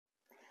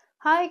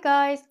Hi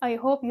guys, I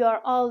hope you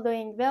are all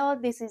doing well.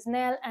 This is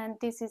Nell and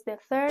this is the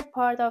third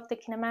part of the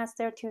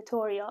KineMaster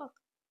tutorial.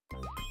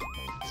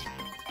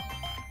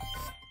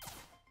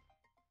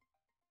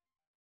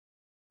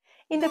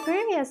 In the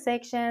previous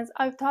sections,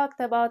 I've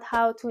talked about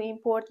how to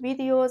import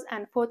videos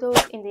and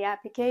photos in the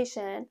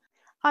application.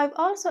 I've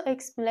also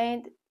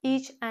explained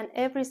each and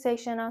every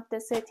section of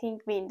the setting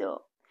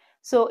window.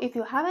 So if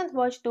you haven't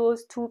watched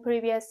those two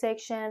previous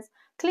sections,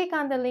 click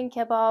on the link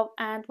above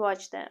and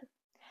watch them.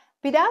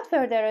 Without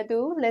further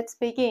ado, let's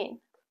begin.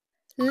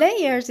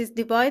 Layers is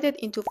divided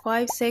into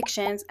 5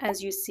 sections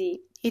as you see.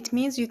 It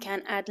means you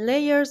can add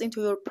layers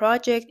into your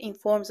project in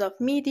forms of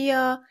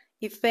media,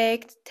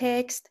 effect,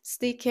 text,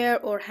 sticker,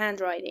 or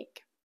handwriting.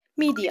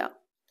 Media.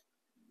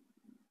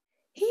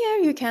 Here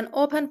you can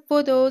open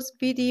photos,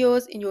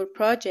 videos in your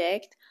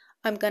project.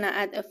 I'm gonna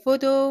add a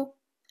photo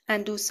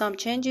and do some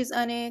changes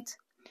on it.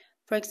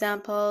 For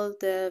example,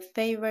 the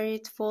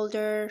favorite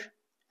folder,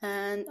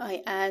 and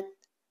I add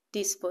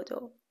this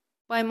photo.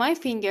 By my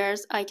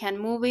fingers, I can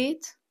move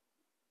it,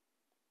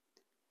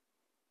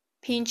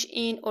 pinch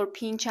in or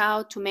pinch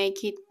out to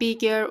make it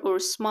bigger or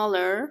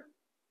smaller.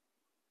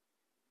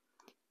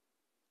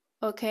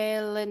 Okay,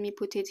 let me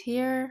put it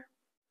here.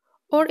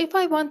 Or if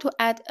I want to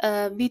add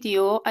a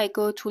video, I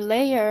go to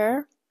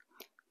Layer,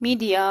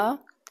 Media.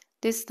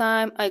 This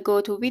time I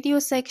go to Video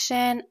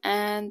section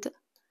and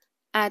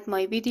add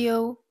my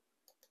video.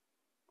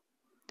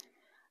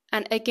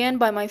 And again,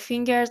 by my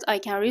fingers, I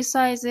can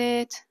resize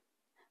it,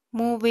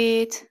 move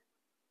it,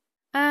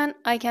 and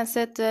I can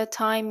set the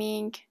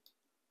timing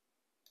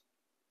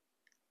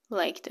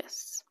like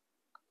this.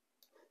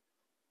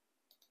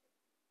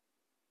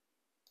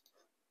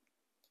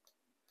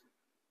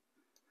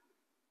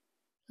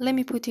 Let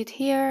me put it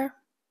here.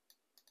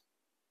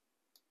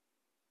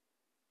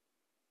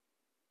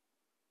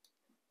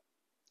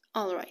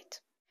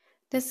 Alright.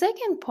 The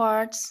second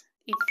part's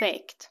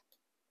effect.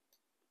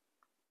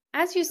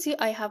 As you see,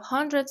 I have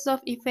hundreds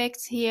of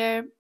effects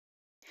here.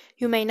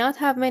 You may not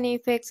have many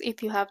effects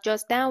if you have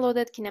just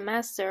downloaded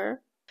KineMaster.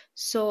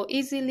 So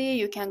easily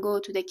you can go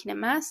to the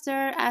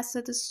KineMaster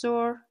asset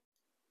store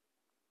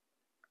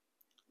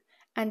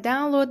and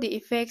download the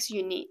effects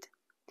you need.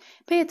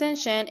 Pay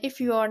attention, if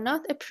you are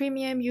not a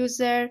premium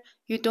user,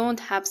 you don't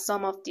have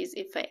some of these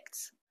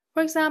effects.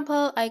 For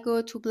example, I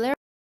go to Blur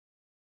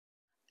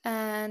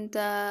and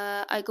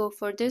I go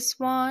for this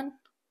one.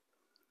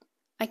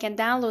 I can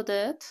download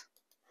it.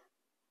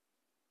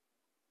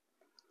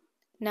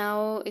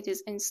 Now it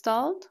is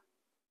installed.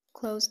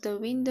 Close the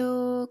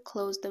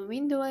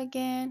window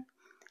again,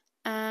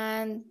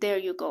 and there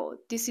you go.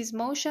 This is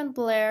motion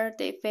blur,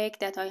 the effect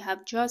that I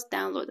have just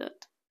downloaded.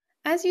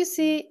 As you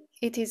see,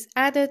 it is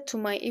added to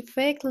my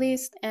effect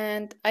list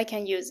and I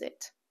can use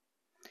it.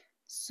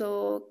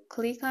 So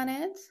click on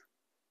it.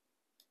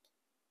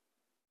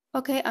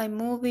 Okay, I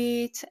move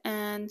it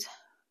and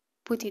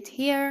put it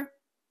here.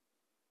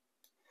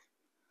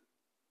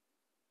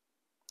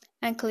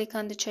 And click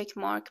on the check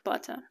mark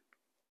button.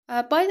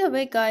 By the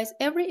way guys,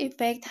 every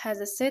effect has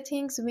a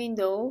settings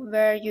window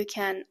where you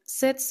can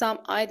set some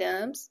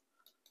items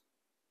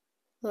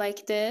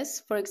like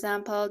this. For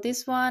example,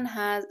 this one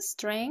has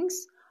strength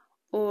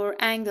or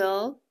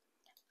angle.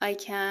 I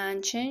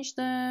can change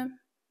them.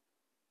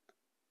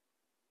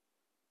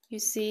 You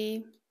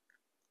see,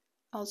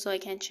 also I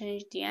can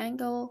change the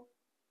angle.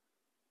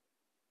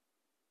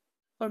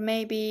 Or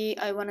maybe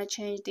I want to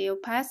change the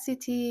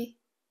opacity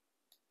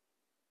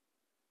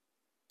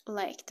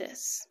like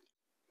this.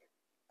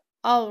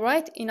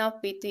 Alright, enough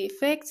with the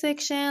effect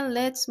section.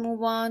 Let's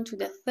move on to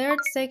the third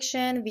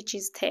section, which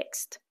is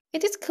text.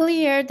 It is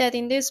clear that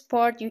in this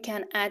part you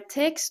can add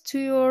text to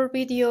your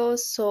videos.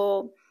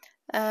 So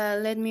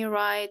let me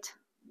write.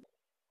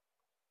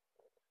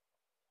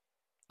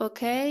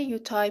 Okay, you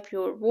type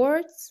your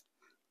words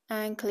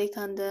and click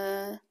on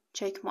the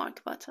check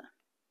mark button.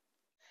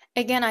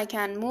 Again, I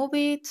can move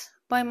it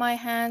by my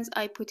hands.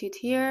 I put it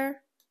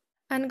here.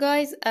 And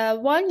guys,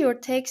 while your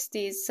text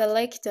is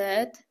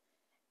selected,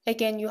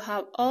 again, you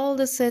have all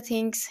the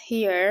settings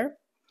here,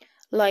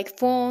 like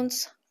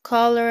fonts,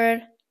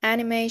 color,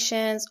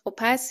 animations,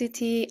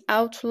 opacity,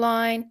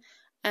 outline,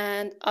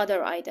 and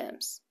other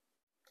items.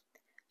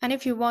 And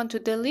if you want to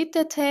delete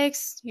the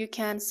text, you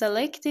can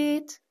select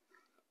it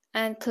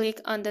and click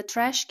on the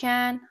trash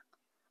can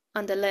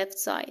on the left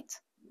side.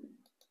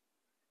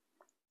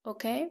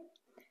 Okay,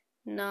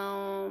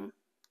 now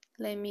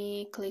let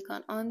me click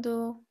on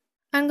undo.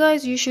 And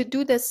guys, you should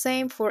do the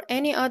same for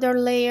any other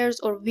layers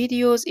or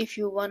videos if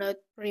you want to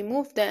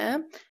remove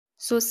them.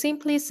 So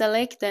simply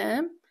select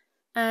them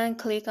and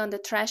click on the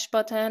trash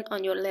button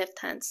on your left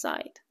hand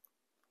side.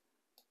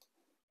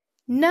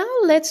 Now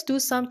let's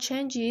do some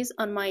changes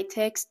on my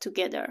text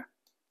together.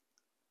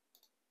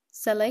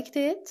 Select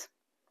it.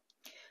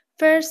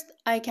 First,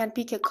 I can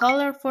pick a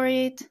color for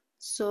it.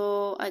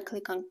 So I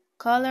click on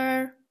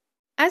color.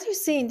 As you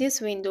see in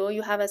this window,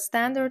 you have a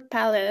standard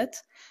palette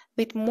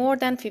with more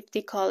than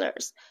 50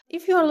 colors.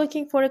 If you are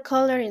looking for a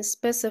color in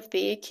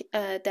specific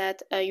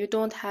that you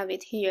don't have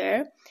it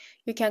here,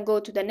 you can go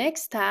to the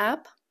next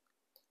tab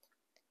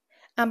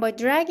And by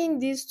dragging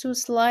these two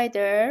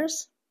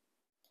sliders,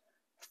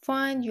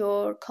 find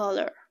your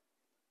color.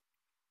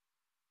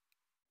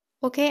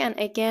 Okay, and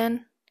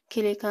again,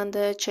 click on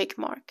the check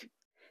mark.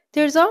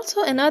 There's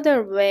also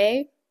another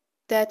way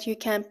that you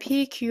can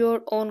pick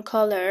your own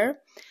color.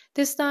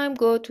 This time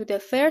go to the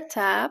Fair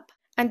tab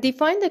and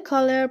define the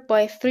color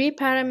by 3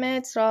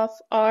 parameters of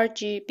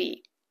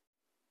RGB.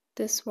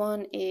 This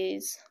one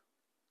is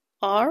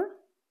R,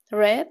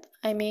 red,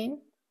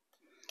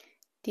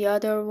 the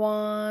other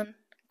one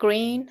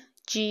green,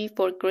 G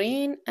for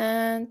green,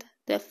 and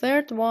the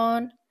third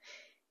one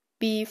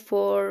B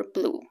for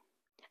blue.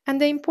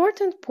 And the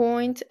important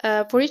point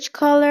for each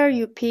color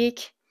you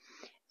pick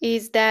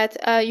is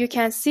that you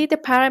can see the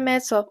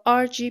parameters of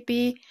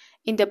RGB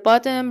in the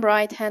bottom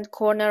right hand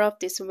corner of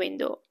this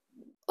window.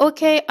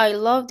 Okay, I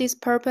love this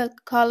purple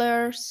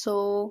color,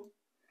 so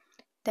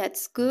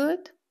that's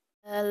good.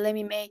 Let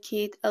me make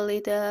it a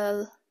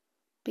little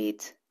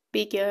bit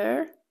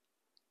bigger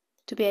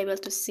to be able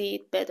to see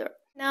it better.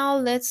 Now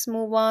let's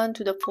move on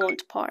to the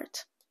font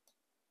part.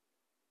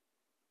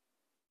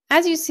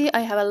 As you see,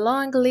 I have a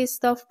long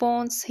list of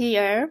fonts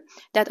here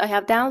that I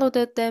have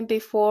downloaded them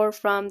before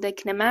from the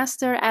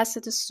KineMaster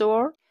asset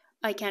store.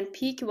 I can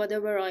pick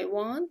whatever I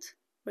want.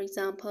 For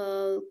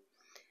example,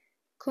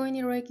 Coin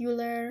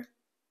Irregular.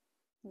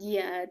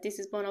 Yeah, this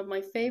is one of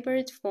my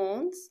favorite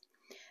fonts.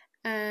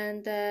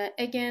 And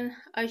again,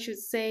 I should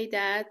say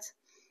that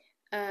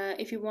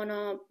if you want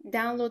to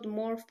download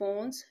more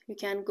fonts, you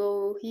can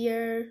go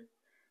here,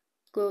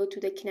 go to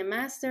the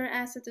KineMaster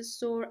asset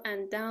store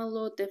and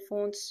download the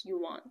fonts you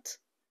want.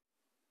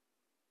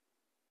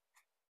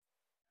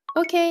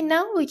 Okay,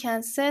 now we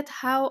can set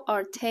how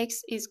our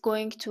text is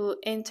going to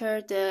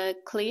enter the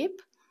clip.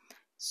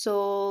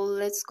 So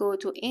let's go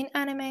to in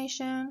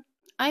animation.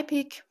 I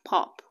pick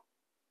pop.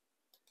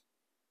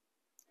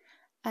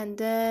 And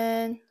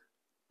then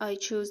I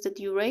choose the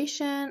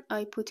duration.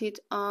 I put it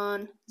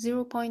on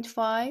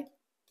 0.5.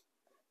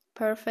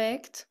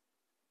 Perfect.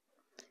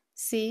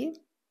 See?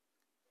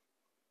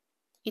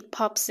 It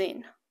pops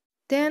in.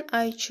 Then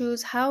I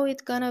choose how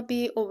it's gonna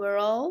be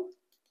overall.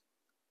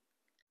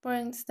 For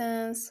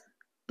instance,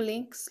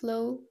 blink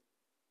slow.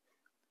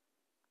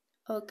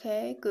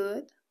 Okay,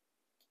 good.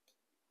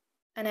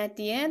 And at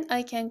the end,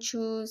 I can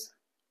choose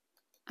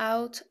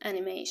out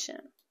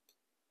animation,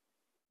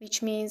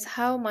 which means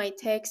how my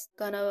text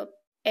gonna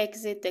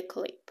exit the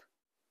clip.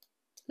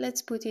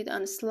 Let's put it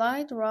on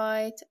slide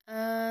right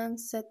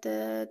and set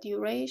the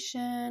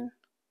duration,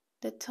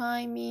 the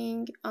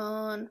timing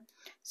on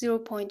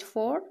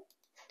 0.4.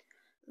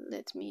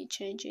 Let me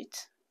change it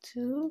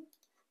to,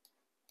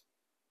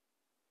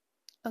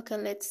 okay,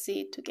 let's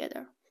see it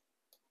together.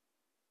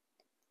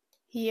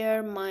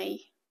 Here my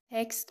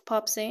text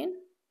pops in,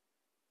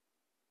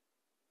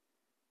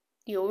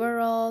 the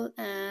overall,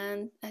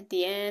 and at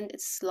the end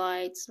it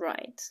slides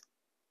right.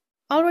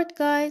 Alright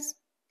guys,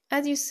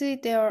 as you see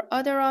there are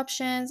other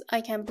options.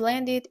 I can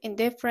blend it in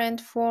different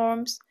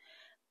forms,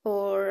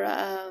 or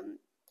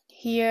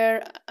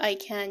here I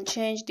can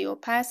change the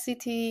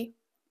opacity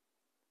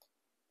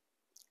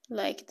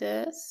like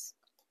this.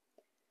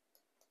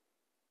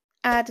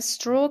 Add a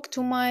stroke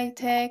to my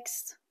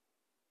text.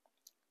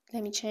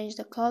 Let me change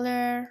the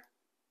color,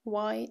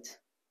 white.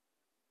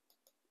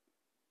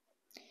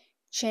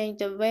 Change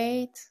the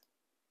weight.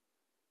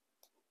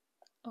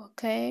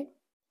 Okay.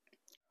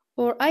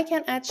 Or I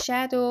can add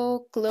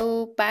shadow,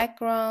 glow,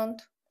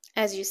 background,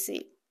 as you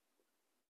see.